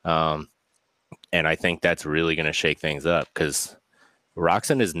 And I think that's really going to shake things up because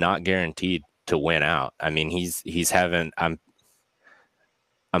Roczen is not guaranteed to win out. I mean, he's having. I'm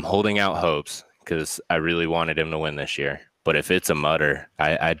holding out hopes because I really wanted him to win this year. But if it's a mutter,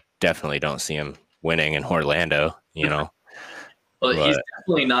 I definitely don't see him winning in Orlando. You know. Well, he's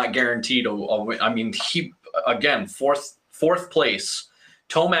definitely not guaranteed a win. I mean, he again fourth place.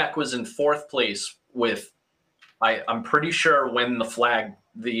 Tomac was in fourth place with. I'm pretty sure when the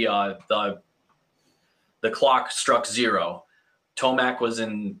clock struck 0, Tomac was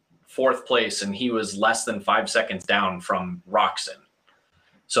in fourth place and he was less than 5 seconds down from Roczen.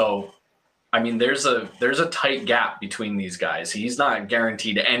 So, I mean, there's a tight gap between these guys. He's not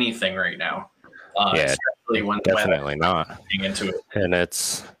guaranteed anything right now. Especially when definitely not into it. And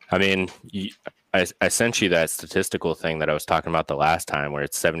it's, I mean, I sent you that statistical thing that I was talking about the last time, where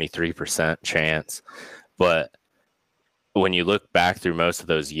it's 73% chance, but when you look back through most of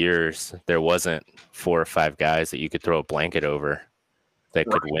those years, there wasn't 4 or 5 guys that you could throw a blanket over that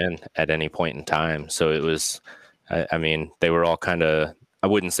could win at any point in time. So it was, I mean, they were all kind of, I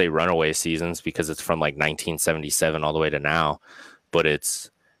wouldn't say runaway seasons because it's from like 1977 all the way to now, but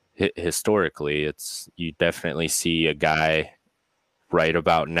it's historically, it's, you definitely see a guy right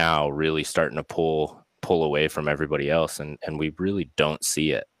about now really starting to pull away from everybody else. And we really don't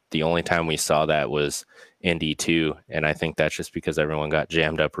see it. The only time we saw that was Indy 2, and I think that's just because everyone got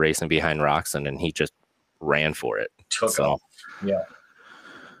jammed up racing behind Roczen, and he just ran for it. Took off. Yeah,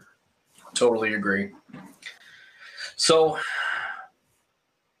 totally agree. So,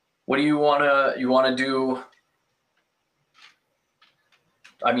 what do you wanna do?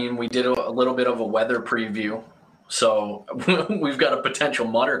 I mean, we did a little bit of a weather preview, so we've got a potential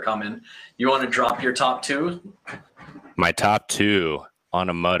mutter coming. You want to drop your top 2? My top 2 on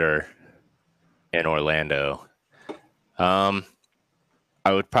a mutter in Orlando. I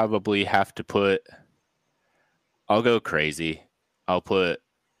would probably have to put, I'll go crazy. I'll put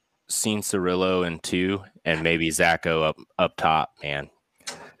Cine Cirillo in 2 and maybe Zacho up top, man.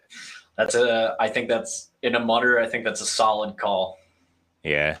 I think that's in a mutter. I think that's a solid call.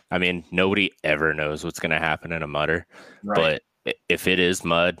 Yeah. I mean, nobody ever knows what's going to happen in a mutter, right. But if it is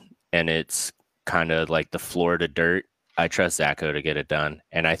mud and it's kind of like the Florida dirt, I trust Zacho to get it done.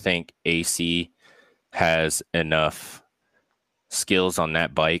 And I think AC has enough skills on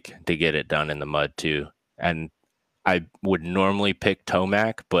that bike to get it done in the mud too. And I would normally pick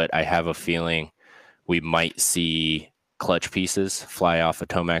Tomac, but I have a feeling we might see clutch pieces fly off of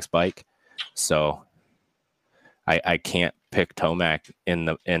Tomac's bike. So I can't pick Tomac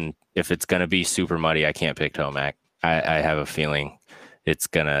in if it's going to be super muddy, I can't pick Tomac. I have a feeling he's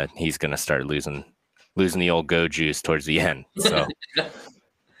going to start losing the old go juice towards the end. So,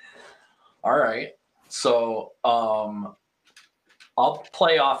 all right. So, I'll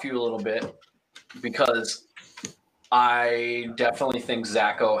play off you a little bit because I definitely think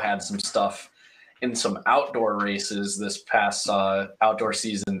Zacho had some stuff in some outdoor races this past outdoor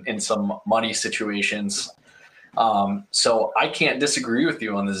season in some muddy situations. So I can't disagree with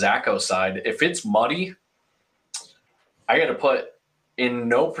you on the Zacho side. If it's muddy, I got to put, in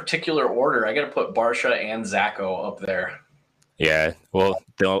no particular order, I got to put Barcia and Zacho up there. Yeah, well,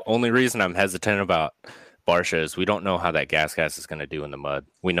 the only reason I'm hesitant about Barcia is we don't know how that gas is going to do in the mud.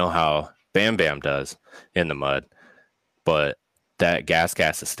 We know how Bam Bam does in the mud, but that gas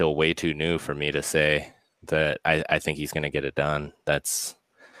is still way too new for me to say that I think he's going to get it done. That's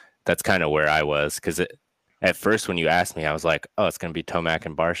kind of where I was, because at first when you asked me, I was like, oh, it's going to be Tomac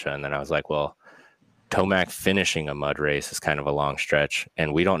and Barcia, and then I was like, well, Tomac finishing a mud race is kind of a long stretch,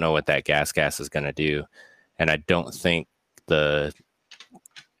 and we don't know what that gas is going to do. And I don't think the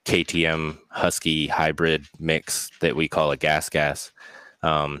KTM Husky hybrid mix that we call a gas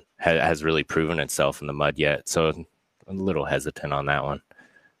has really proven itself in the mud yet. So I'm a little hesitant on that one.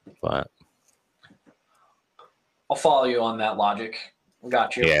 But I'll follow you on that logic.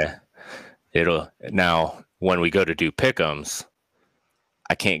 Got you. Yeah. Now, when we go to do pick'ems,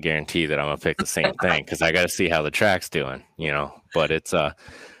 I can't guarantee that I'm gonna pick the same thing because I got to see how the track's doing, But it's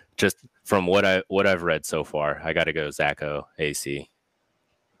just from what I've read so far, I got to go Zacho AC.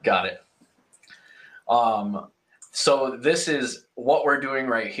 Got it. So this is what we're doing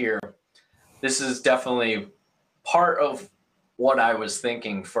right here. This is definitely part of what I was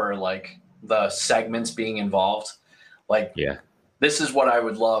thinking for like the segments being involved. Like, yeah, this is what I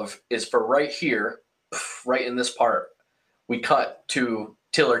would love is for right here, right in this part, we cut to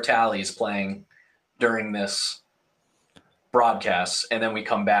Tiller Tallies playing during this broadcast, and then we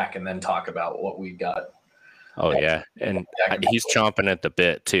come back and then talk about what we got. Oh, yeah. And he's chomping at the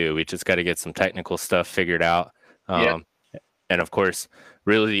bit, too. We just got to get some technical stuff figured out. Yeah. And of course,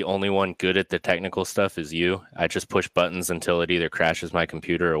 really the only one good at the technical stuff is you. I just push buttons until it either crashes my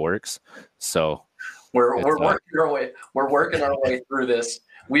computer or works. So we're working our way through this.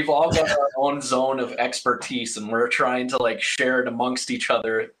 We've all got our own zone of expertise, and we're trying to like share it amongst each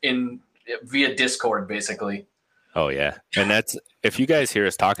other via Discord, basically. Oh yeah, and that's, if you guys hear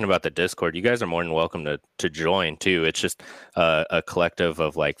us talking about the Discord, you guys are more than welcome to join too. It's just a collective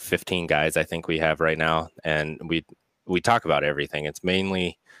of like 15 guys, I think we have right now, and we talk about everything. It's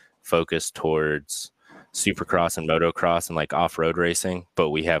mainly focused towards Supercross and motocross and like off-road racing, but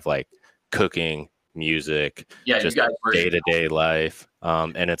we have like cooking, music, just day-to-day life,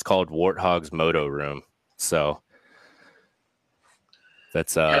 and it's called Warthog's Moto Room. So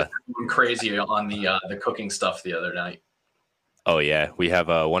that's crazy on the cooking stuff the other night. Oh yeah, we have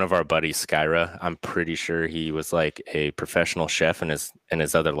one of our buddies, Skyra. I'm pretty sure he was like a professional chef in his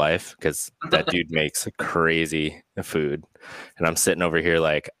other life, because that dude makes crazy food. And I'm sitting over here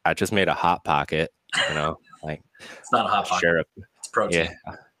like, I just made a hot pocket, like it's not a hot pocket. It's protein. Yeah,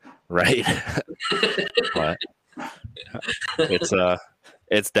 right. But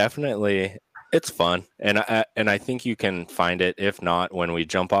it's definitely, it's fun, and I think you can find it. If not, when we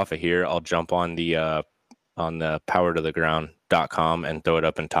jump off of here, I'll jump on the powertotheground.com and throw it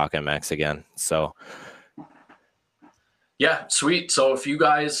up in Talk MX again. So yeah, sweet. So if you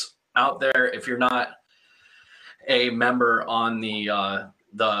guys out there, if you're not a member on the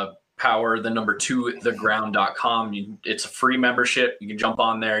theground.com, it's a free membership. You can jump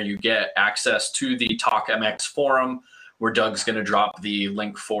on there. You get access to the Talk MX forum, where Doug's going to drop the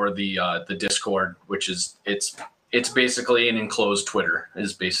link for the Discord, which is it's basically an enclosed Twitter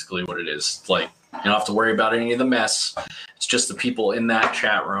is basically what it is. Like, you don't have to worry about any of the mess. It's just the people in that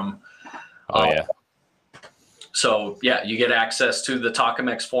chat room. Oh yeah. So yeah, you get access to the Talk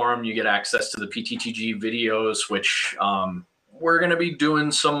MX forum. You get access to the PTTG videos, which we're going to be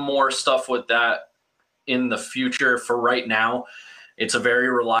doing some more stuff with that in the future. For right now, it's a very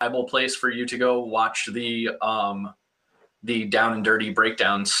reliable place for you to go watch the Down and Dirty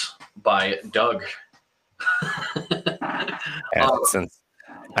breakdowns by Doug. Since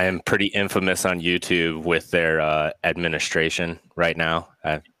I am pretty infamous on YouTube with their administration right now,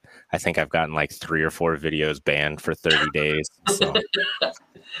 I think I've gotten like 3 or 4 videos banned for 30 days. So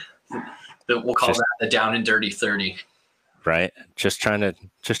we'll call that the Down and Dirty 30. Right? Just trying to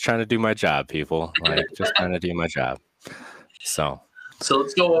do my job, people. Like, just trying to do my job. So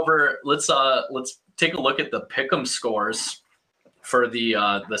let's go over. Let's take a look at the pick'em scores for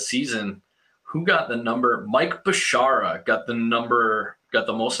the season. Who got the number? Mike Bashara got the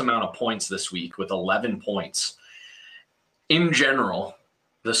most amount of points this week with 11 points. In general,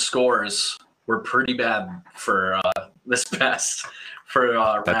 the scores were pretty bad for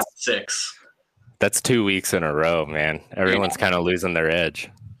round 6. That's 2 weeks in a row, man. Everyone's kind of losing their edge.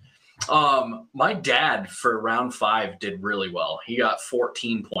 My dad for round 5 did really well. He got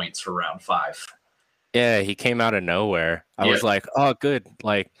 14 points for round 5. Yeah, he came out of nowhere. I was like, oh, good.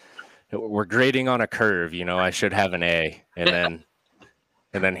 Like, we're grading on a curve, I should have an A. And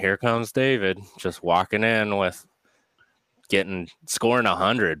then here comes David just walking in with scoring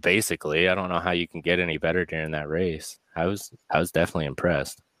 100, basically. I don't know how you can get any better during that race. I was definitely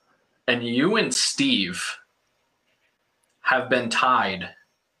impressed. And you and Steve have been tied.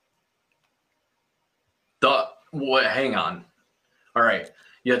 Hang on. All right.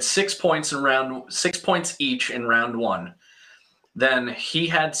 You had 6 points each in round 1. Then he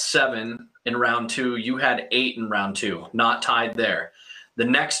had 7 in round 2. You had 8 in round 2. Not tied there. The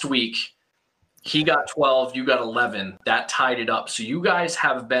next week, he got 12. You got 11. That tied it up. So you guys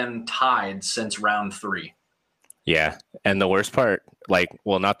have been tied since round 3. Yeah. And the worst part,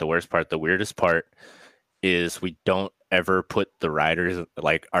 not the worst part, the weirdest part is we don't ever put the riders,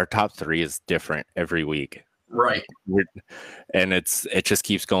 like, our top 3 is different every week. Right. And it just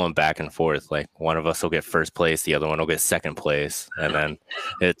keeps going back and forth. Like, one of us will get first place, the other one will get second place, and then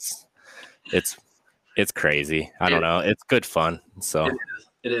it's crazy. I don't know. It's good fun. So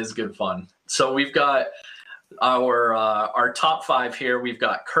it is good fun. So we've got our top 5 here. We've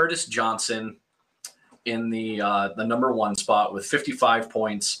got Curtis Johnson in the number 1 spot with 55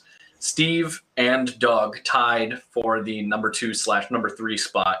 points. Steve and Doug tied for the number 2/number 3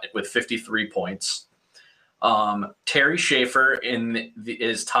 spot with 53 points. Terry Schaefer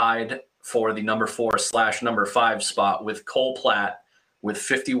is tied for the number 4/number 5 spot with Cole Platt with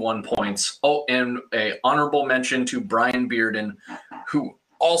 51 points. Oh, and a honorable mention to Brian Bearden, who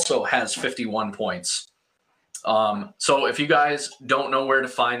also has 51 points. So if you guys don't know where to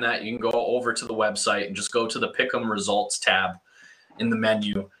find that, you can go over to the website and just go to the Pick'em Results tab in the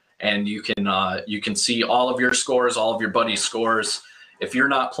menu, and you can see all of your scores, all of your buddies' scores. If you're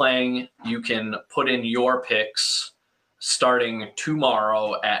not playing, you can put in your picks starting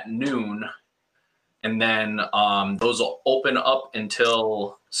tomorrow at noon, and then those will open up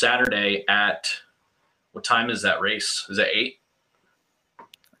until Saturday at what time is that race? Is it 8?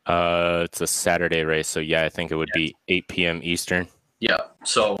 It's a Saturday race, so yeah, I think it would be 8 p.m. Eastern. Yeah,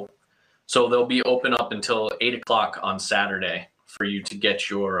 so they'll be open up until 8 o'clock on Saturday for you to get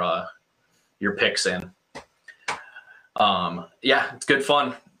your picks in. Yeah, it's good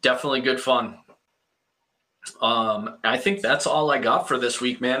fun. Definitely good fun. I think that's all I got for this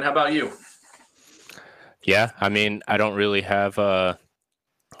week, man. How about you? Yeah, I mean, I don't really have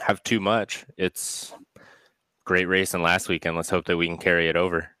too much. It's great racing last weekend. Let's hope that we can carry it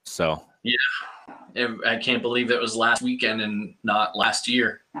over. So yeah, I can't believe it was last weekend and not last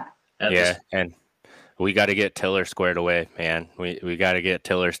year. Yeah, and we got to get Tiller squared away, man. We got to get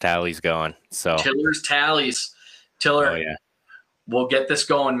Tiller's tallies going. So Tiller's tallies, Tiller. Oh yeah, we'll get this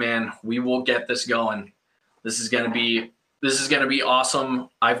going, man. We will get this going. This is gonna be awesome.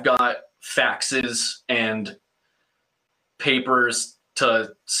 I've got faxes and papers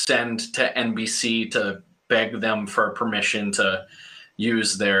to send to NBC to beg them for permission to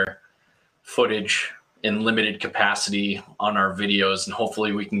use their footage in limited capacity on our videos, and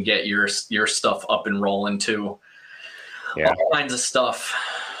hopefully we can get your stuff up and rolling too. Yeah. All kinds of stuff.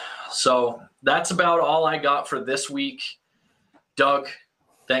 So that's about all I got for this week. Doug,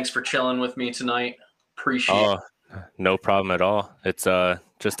 thanks for chilling with me tonight. Appreciate it. No problem at all. It's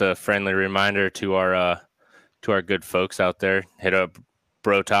just a friendly reminder to our good folks out there. Hit up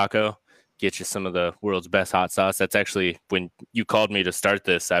Bro Taco, get you some of the world's best hot sauce. That's actually, when you called me to start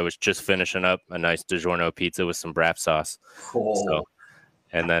this, I was just finishing up a nice DiGiorno pizza with some Brap sauce. Cool. So,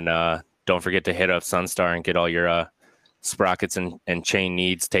 and then don't forget to hit up Sunstar and get all your sprockets and chain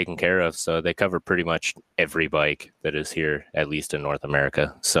needs taken care of. So they cover pretty much every bike that is here, at least in North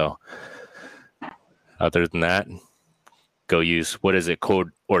America. So other than that, go use, what is it,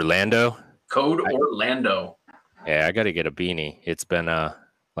 code Orlando? Code Orlando. Yeah, I got to get a beanie. It's been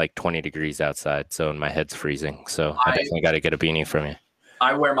like 20 degrees outside, so my head's freezing. So I definitely got to get a beanie from you.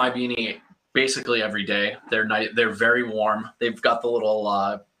 I wear my beanie basically every day. They're nice. They're very warm. They've got the little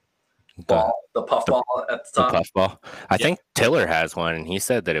ball, the puff ball at the top. The puff ball. I think Tiller has one, and he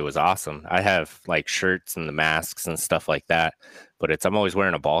said that it was awesome. I have like shirts and the masks and stuff like that, but I'm always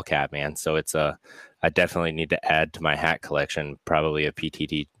wearing a ball cap, man. So it's I definitely need to add to my hat collection, probably a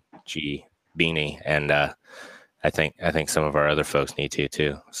PTTG beanie, and I think some of our other folks need to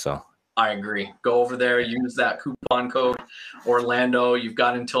too. So I agree. Go over there, use that coupon code Orlando. You've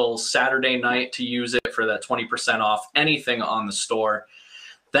got until Saturday night to use it for that 20% off anything on the store.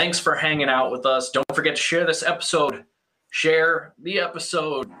 Thanks for hanging out with us. Don't forget to share this episode. Share the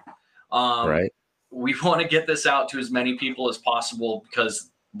episode. Right. We want to get this out to as many people as possible, because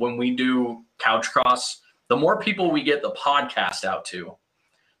when we do Couch Cross, the more people we get the podcast out to,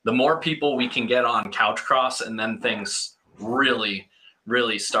 the more people we can get on Couch Cross, and then things really,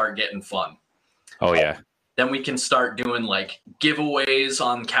 really start getting fun. Oh, yeah. Then we can start doing like giveaways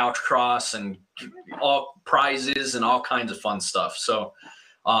on Couch Cross and all prizes and all kinds of fun stuff. So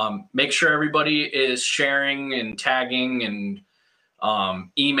make sure everybody is sharing and tagging and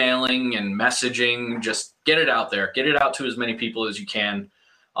emailing and messaging. Just get it out there. Get it out to as many people as you can.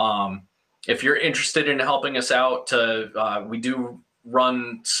 If you're interested in helping us out, we do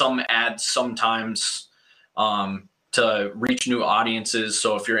run some ads sometimes to reach new audiences.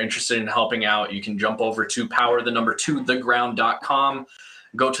 So if you're interested in helping out, you can jump over to power2theground.com,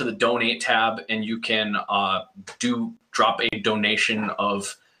 go to the donate tab, and you can drop a donation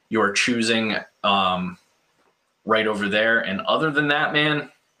of your choosing right over there. And other than that, man,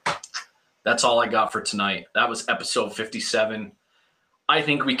 that's all I got for tonight. That was episode 57. I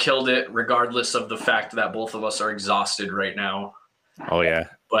think we killed it, regardless of the fact that both of us are exhausted right now. Oh yeah,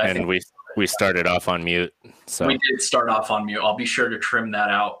 but and we started off on mute. So we did start off on mute. I'll be sure to trim that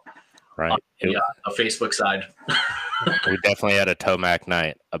out. Right. On the Facebook side. We definitely had a Tomac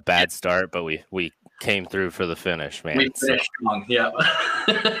night. A bad start, but we came through for the finish, man. We finished strong. Yeah.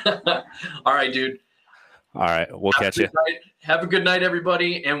 All right, dude. All right, we'll catch you. Have a good night,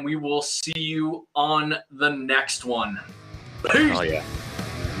 everybody, and we will see you on the next one. Peace. Oh yeah.